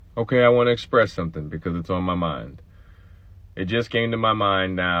okay, I want to express something because it's on my mind. It just came to my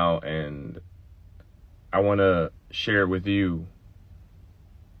mind now, and I want to share it with you.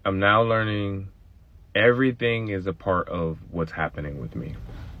 I'm now learning everything is a part of what's happening with me.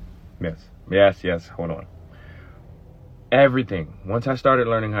 Yes, hold on. Everything. Once I started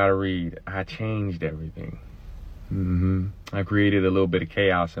learning how to read, I changed everything. I created a little bit of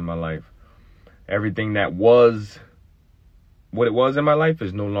chaos in my life. Everything that was what it was in my life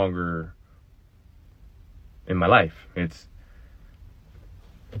is no longer in my life. It's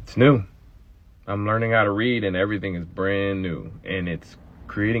new. I'm learning how to read, and everything is brand new, and it's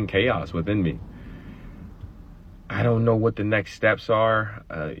creating chaos within me. I don't know what the next steps are.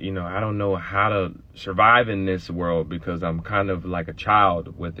 I don't know how to survive in this world because I'm kind of like a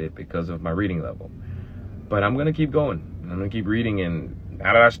child with it because of my reading level. But I'm going to keep going. I'm going to keep reading, and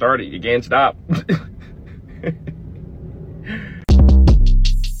now that I started, you can't stop.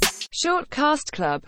 Shortcast Club.